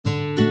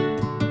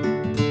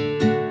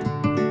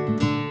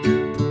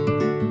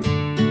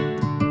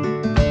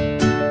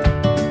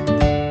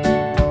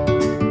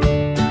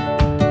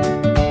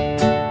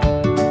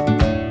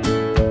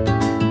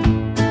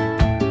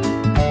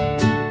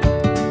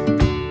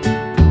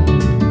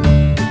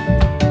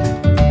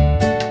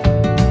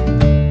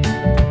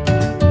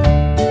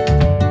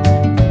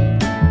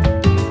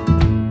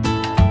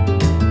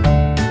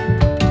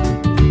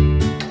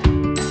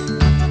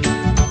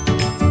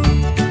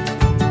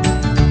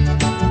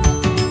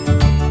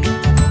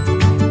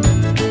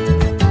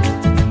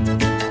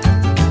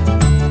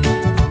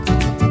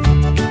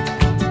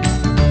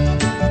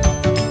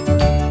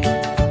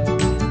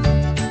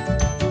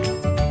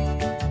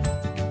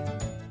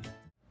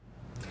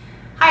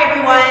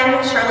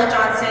again, Charlotte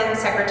Johnson,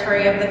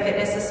 Secretary of the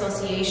Fitness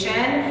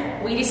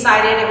Association. We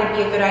decided it would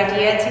be a good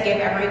idea to give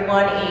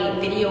everyone a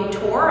video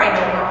tour. I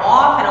know we're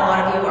off and a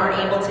lot of you aren't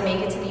able to make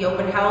it to the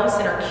open house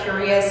and are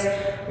curious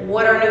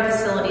what our new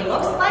facility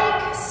looks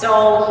like.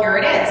 So here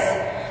it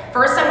is.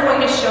 First, I'm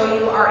going to show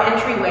you our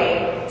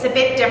entryway. It's a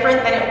bit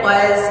different than it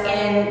was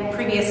in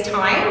previous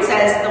times,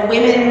 as the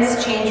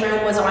women's change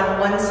room was on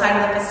one side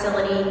of the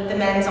facility, the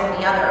men's on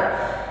the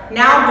other.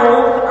 Now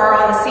both are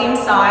on the same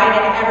side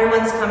and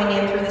everyone's coming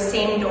in through the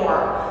same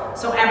door.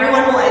 So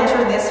everyone will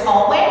enter this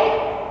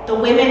hallway. The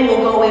women will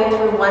go in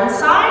through one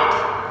side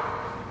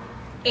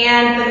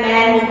and the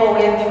men will go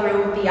in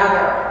through the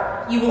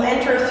other. You will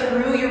enter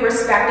through your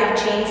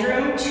respective change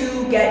room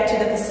to get to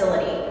the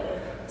facility.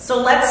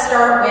 So let's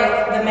start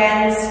with the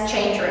men's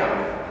change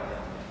room.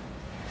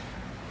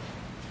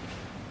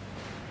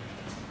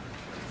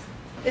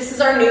 This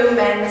is our new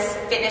men's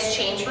fitness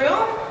change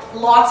room.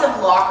 Lots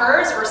of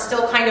lockers. We're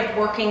still kind of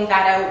working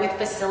that out with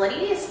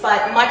facilities,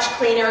 but much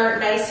cleaner,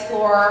 nice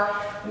floor,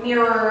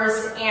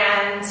 mirrors,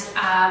 and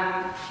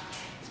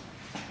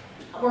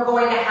we're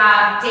going to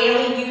have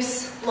daily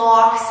use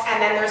locks,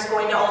 and then there's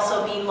going to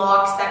also be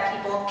locks that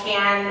people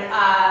can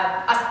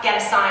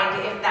get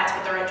assigned if that's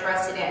what they're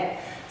interested in.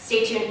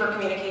 Stay tuned for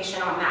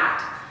communication on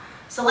that.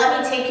 So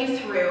let me take you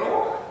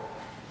through.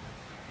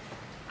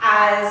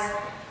 As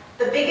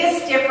the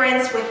biggest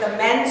difference with the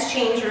men's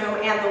change room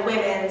and the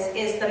women's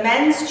is the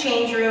men's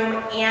change room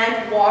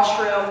and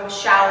washroom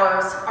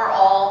showers are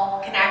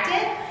all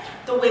connected.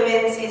 The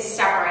women's is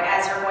separate,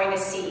 as you're going to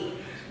see.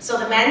 So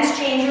the men's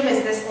change room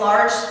is this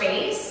large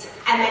space,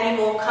 and then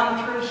you will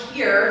come through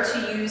here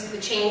to use the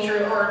change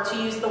room or to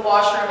use the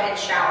washroom and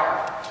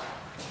shower.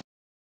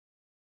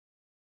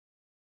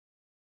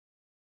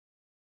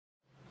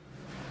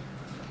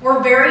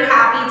 We're very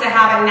happy to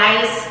have a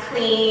nice,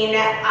 clean,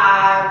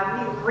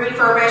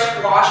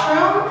 refurbished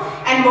washroom,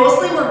 and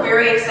mostly we're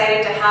very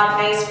excited to have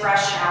nice,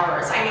 fresh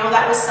showers. I know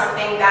that was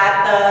something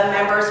that the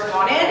members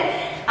wanted,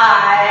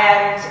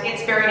 and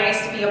it's very nice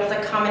to be able to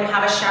come and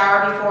have a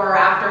shower before or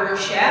after your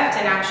shift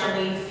and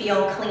actually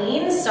feel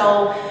clean.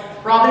 So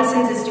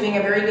Robinson's is doing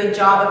a very good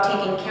job of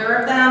taking care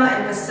of them,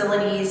 and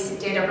facilities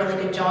did a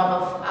really good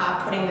job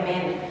of putting them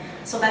in.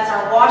 So that's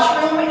our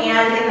washroom,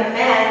 and in the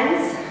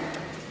men's,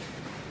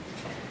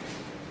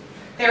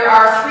 there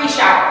are 3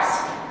 showers.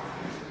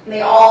 And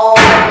they all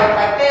look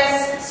like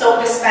this: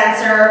 soap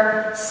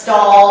dispenser,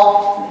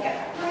 stall,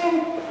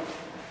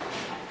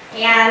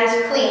 and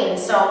clean.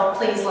 So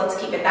please, let's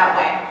keep it that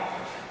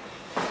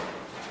way.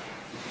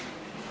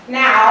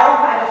 Now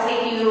I will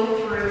take you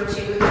through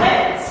to the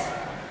women's.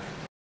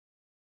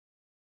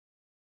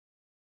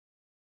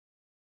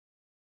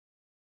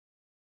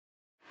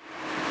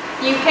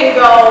 You can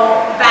go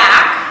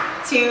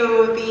back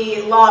to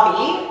the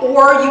lobby,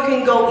 or you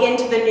can go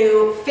into the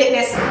new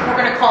fitness, we're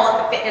going to call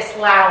it the fitness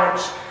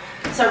lounge,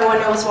 so everyone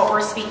knows what we're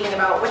speaking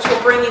about, which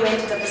will bring you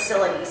into the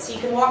facility. So you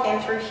can walk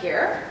in through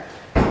here.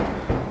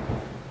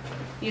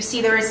 You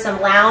see there is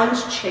some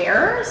lounge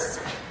chairs,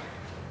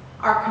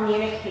 our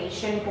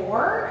communication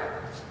board,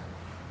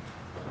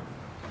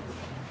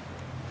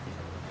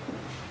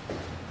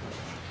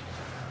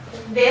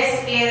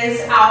 this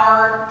is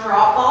our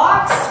drop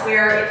box,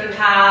 where if you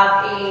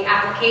have an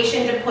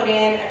application to put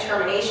in, a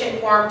termination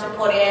form to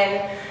put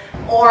in,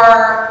 or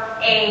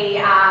a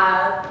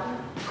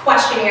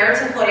questionnaire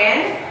to put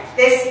in,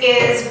 this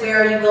is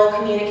where you will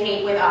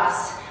communicate with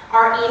us.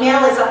 Our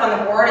email is up on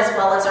the board, as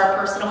well as our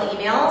personal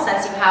emails,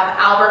 as you have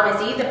Albert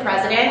Mizzi, the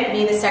president,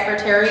 me, the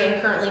secretary,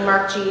 and currently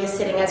Mark G is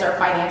sitting as our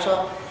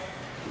financial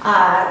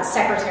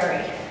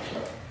secretary.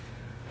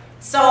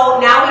 So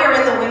now we are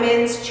in the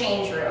women's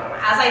change room.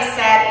 As I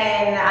said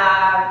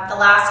in the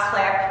last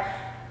clip,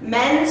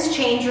 men's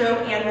change room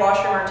and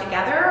washroom are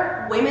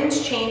together.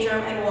 Women's change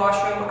room and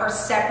washroom are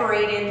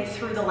separated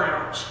through the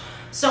lounge.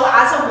 So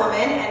as a woman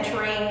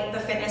entering the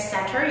fitness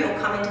center, you'll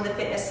come into the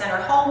fitness center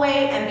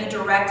hallway and be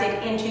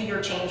directed into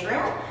your change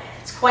room.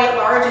 It's quite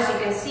large, as you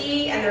can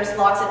see, and there's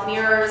lots of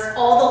mirrors.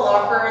 All the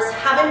lockers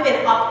haven't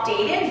been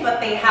updated,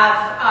 but they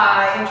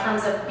have, in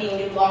terms of being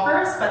new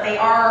lockers, but they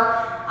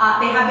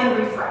have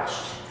been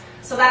refreshed.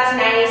 So that's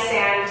nice,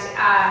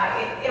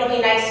 and it'll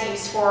be nice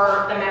use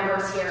for the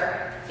members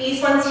here.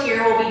 These ones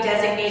here will be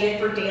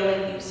designated for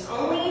daily use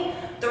only.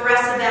 The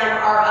rest of them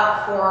are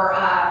up for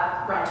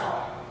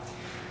rental.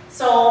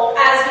 So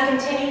as we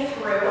continue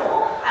through,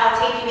 I'll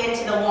take you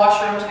into the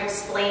washroom to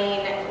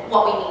explain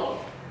what we need.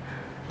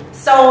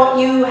 So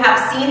you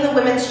have seen the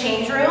women's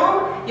change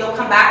room, you'll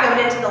come back out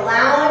into the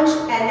lounge,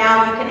 and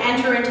now you can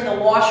enter into the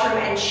washroom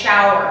and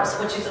showers,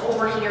 which is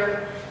over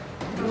here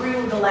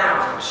through the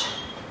lounge.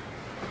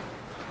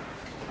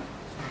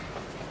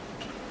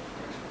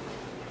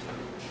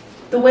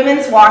 The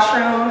women's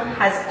washroom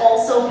has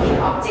also been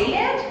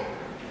updated.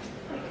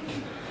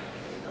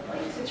 The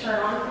light to turn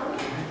on for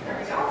me. There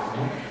we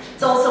go.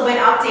 It's also been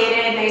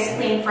updated, nice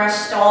clean fresh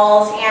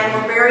stalls, and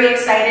we're very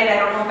excited. I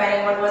don't know if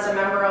anyone was a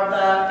member of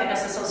the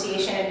Fitness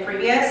Association in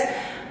previous,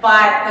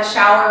 but the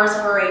showers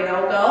were a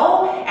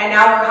no-go, and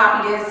now we're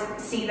happy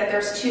to see that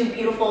there's 2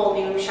 beautiful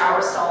new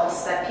shower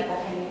stalls that people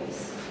can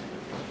use.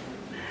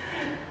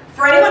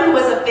 For anyone who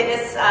was a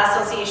Fitness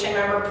Association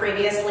member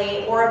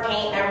previously or a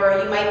paint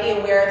member, you might be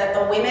aware that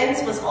the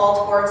women's was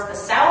all towards the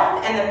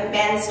south and the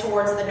men's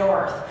towards the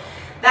north.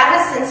 That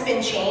has since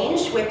been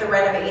changed with the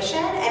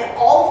renovation, and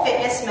all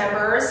fitness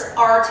members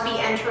are to be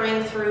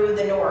entering through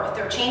the north.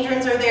 Their change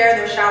rooms are there,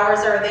 their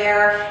showers are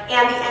there,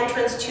 and the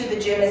entrance to the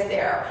gym is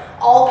there.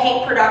 All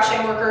paint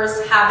production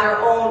workers have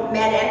their own,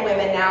 men and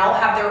women now,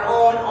 have their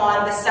own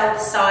on the south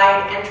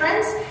side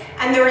entrance,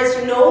 and there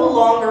is no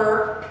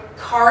longer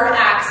card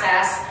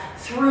access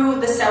through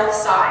the south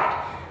side.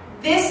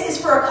 This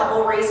is for a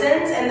couple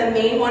reasons, and the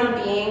main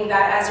one being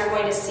that, as you're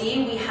going to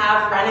see, we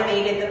have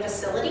renovated the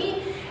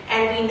facility.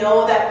 And we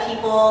know that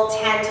people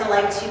tend to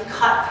like to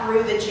cut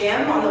through the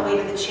gym on the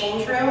way to the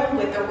change room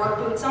with their work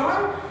boots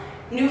on.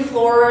 New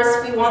floors,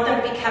 we want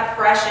them to be kept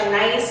fresh and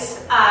nice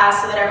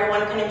so that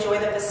everyone can enjoy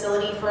the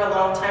facility for a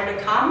long time to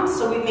come.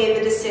 So we've made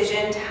the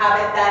decision to have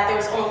it that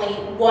there's only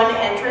one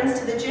entrance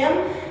to the gym,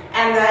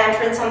 and the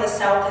entrance on the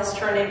south has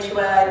turned into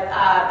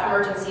an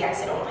emergency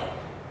exit only.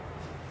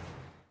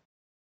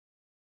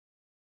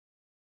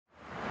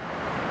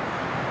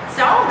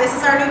 So this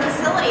is our new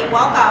facility.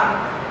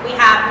 Welcome. We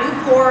have new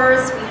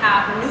floors, we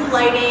have new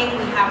lighting,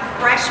 we have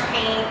fresh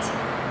paint.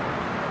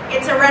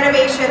 It's a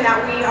renovation that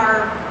we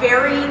are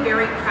very,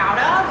 very proud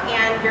of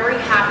and very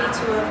happy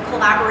to have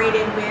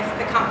collaborated with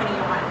the company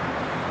on.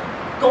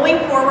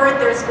 Going forward,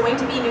 there's going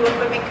to be new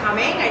equipment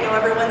coming. I know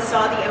everyone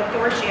saw the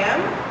outdoor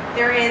gym.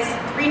 There is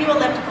 3 new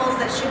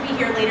ellipticals that should be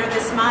here later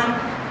this month.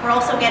 We're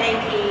also getting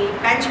a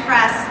bench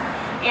press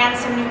and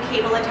some new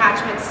cable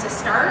attachments to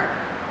start.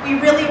 We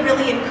really,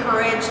 really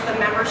encourage the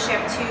membership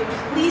to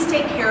please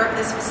take care of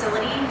this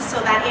facility so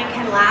that it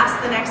can last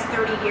the next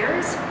 30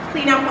 years.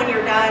 Clean up when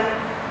you're done,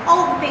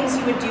 all of the things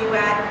you would do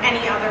at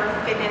any other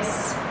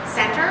fitness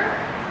center.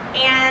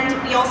 And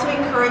we also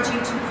encourage you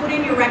to put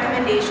in your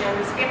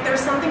recommendations. If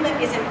there's something that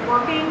isn't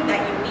working that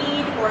you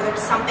need, or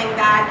there's something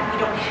that we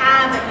don't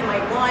have that you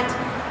might want,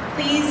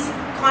 please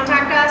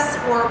contact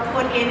us or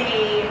put in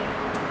a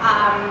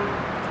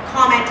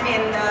comment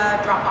in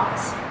the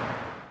Dropbox.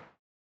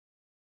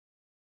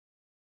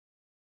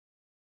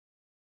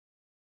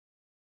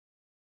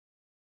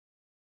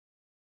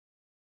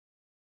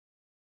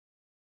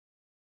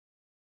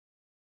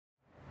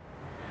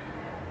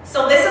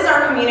 So this is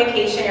our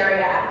communication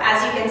area.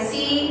 As you can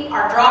see,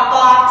 our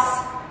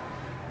Dropbox,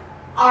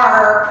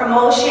 our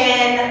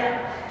promotion,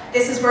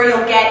 this is where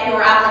you'll get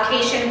your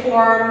application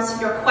forms,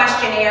 your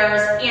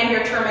questionnaires, and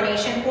your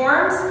termination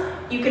forms.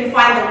 You can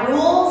find the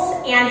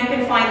rules and you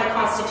can find the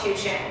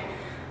Constitution.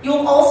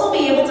 You'll also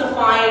be able to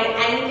find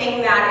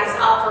anything that is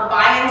up for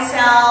buy and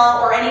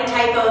sell or any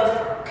type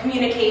of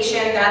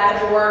communication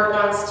that the board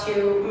wants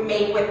to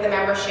make with the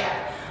membership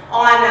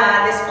on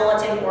this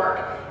bulletin board.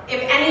 If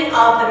any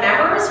of the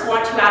members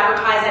want to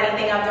advertise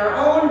anything of their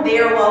own, they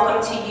are welcome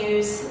to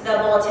use the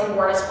bulletin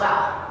board as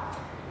well.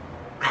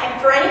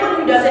 For anyone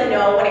who doesn't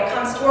know, when it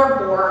comes to our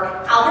board,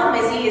 Albert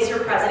Mizzi is your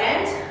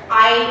president,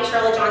 I,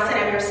 Charlotte Johnson,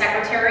 am your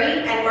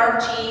secretary, and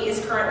Mark G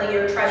is currently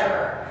your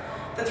treasurer.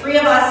 The 3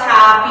 of us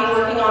have been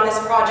working on this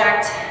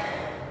project,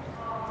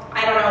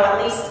 I don't know,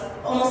 at least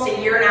almost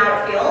a year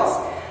now it feels.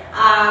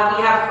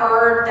 We have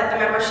heard that the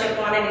membership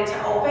wanted it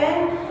to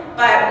open,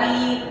 but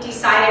we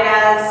decided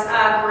as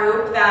a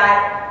group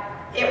that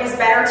it was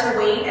better to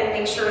wait and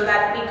make sure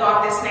that we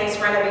got this nice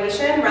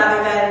renovation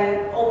rather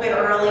than open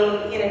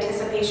early in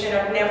anticipation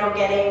of never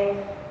getting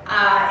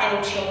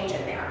any change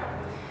in there.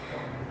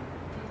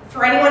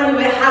 For anyone who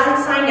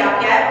hasn't signed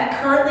up yet, we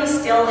currently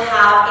still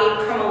have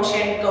a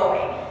promotion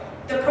going.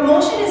 The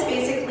promotion is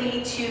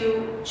basically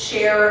to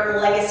share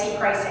legacy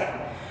pricing.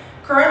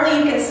 Currently,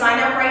 you can sign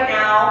up right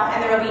now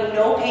and there will be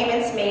no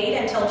payments made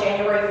until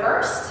January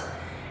 1st.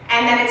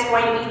 And then it's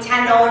going to be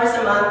 $10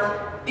 a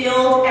month,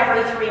 billed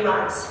every 3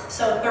 months.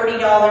 So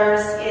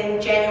 $30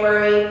 in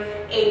January,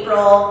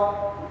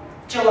 April,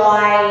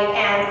 July,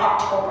 and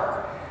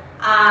October.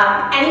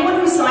 Anyone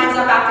who signs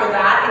up after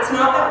that, it's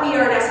not that we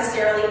are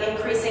necessarily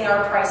increasing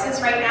our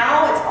prices right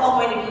now. It's all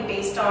going to be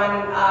based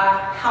on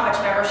how much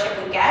membership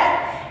we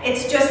get.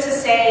 It's just to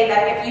say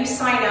that if you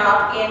sign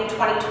up in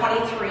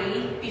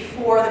 2023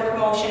 before the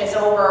promotion is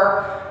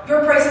over,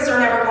 your prices are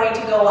never going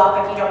to go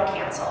up if you don't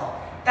cancel.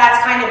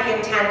 That's kind of the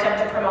intent of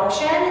the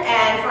promotion,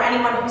 and for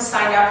anyone who's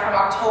signed up from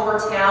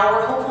October to now,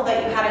 we're hopeful that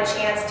you had a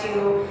chance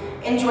to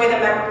enjoy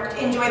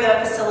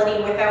the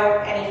facility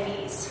without any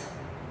fees.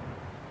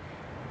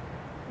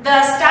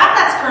 The staff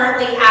that's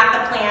currently at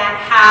the plant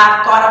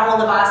have got a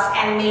hold of us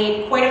and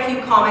made quite a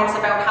few comments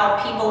about how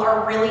people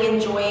are really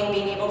enjoying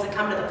being able to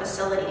come to the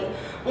facility.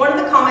 One of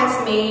the comments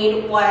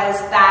made was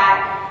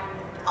that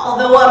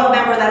although a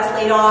member that's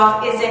laid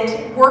off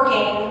isn't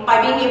working,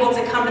 by being able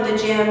to come to the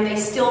gym, they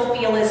still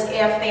feel as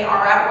if they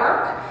are at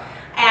work,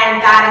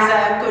 and that is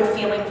a good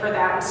feeling for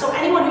them. So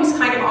anyone who's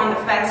kind of on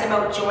the fence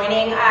about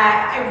joining,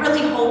 I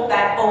really hope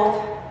that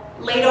both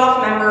laid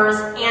off members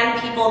and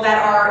people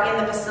that are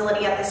in the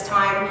facility at this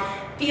time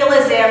feel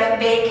as if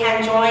they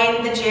can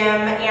join the gym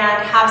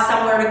and have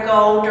somewhere to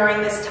go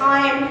during this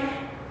time.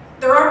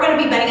 There aren't going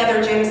to be many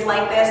other gyms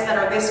like this that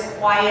are this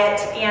quiet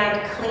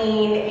and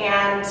clean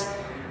and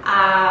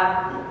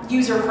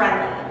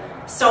user-friendly.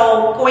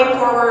 So going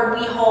forward,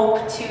 we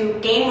hope to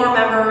gain more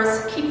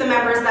members, keep the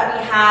members that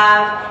we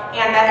have,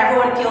 and that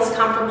everyone feels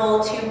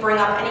comfortable to bring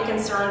up any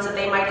concerns that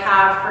they might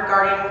have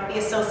regarding the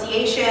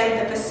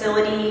association, the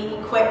facility,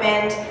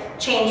 equipment,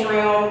 change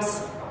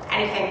rooms,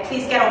 anything.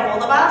 Please get a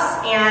hold of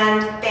us,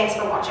 and thanks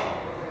for watching.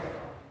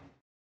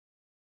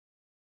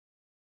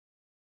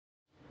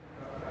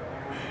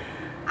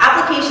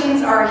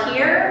 Applications are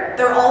here.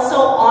 They're also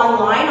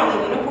online on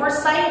the Unifor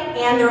site,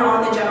 and they're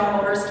on the General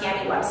Motors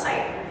Candy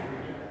website.